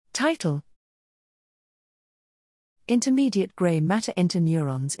Title: Intermediate gray matter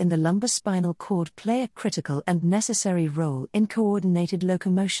interneurons in the lumbar spinal cord play a critical and necessary role in coordinated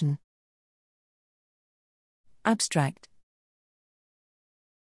locomotion. Abstract: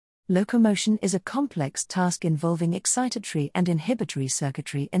 Locomotion is a complex task involving excitatory and inhibitory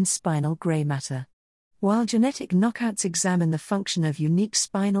circuitry in spinal gray matter. While genetic knockouts examine the function of unique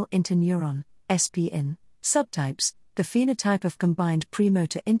spinal interneuron (SPIN) subtypes, the phenotype of combined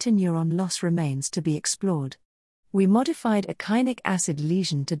premotor interneuron loss remains to be explored. We modified a kynic acid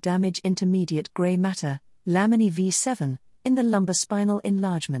lesion to damage intermediate gray matter, laminae V7, in the lumbar spinal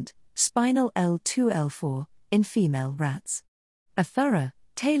enlargement, spinal L2-L4, in female rats. A thorough,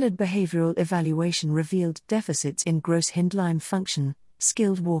 tailored behavioral evaluation revealed deficits in gross hindlimb function,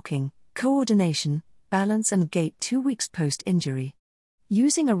 skilled walking, coordination, balance and gait 2 weeks post-injury.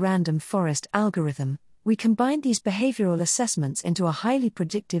 Using a random forest algorithm, we combined these behavioral assessments into a highly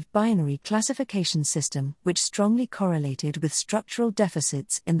predictive binary classification system which strongly correlated with structural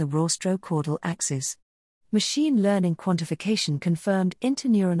deficits in the rostrocaudal axis. Machine learning quantification confirmed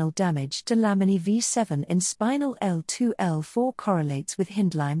interneuronal damage to laminae V7 in spinal L2-L4 correlates with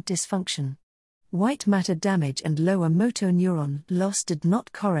hindlimb dysfunction. White matter damage and lower motor neuron loss did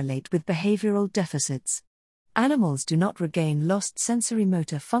not correlate with behavioral deficits. Animals do not regain lost sensory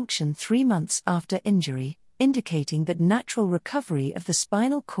motor function 3 months after injury, indicating that natural recovery of the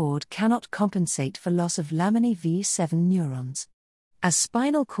spinal cord cannot compensate for loss of laminae V7 neurons. As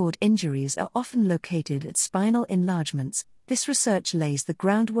spinal cord injuries are often located at spinal enlargements, this research lays the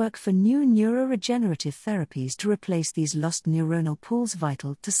groundwork for new neuroregenerative therapies to replace these lost neuronal pools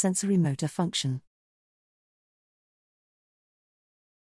vital to sensory motor function.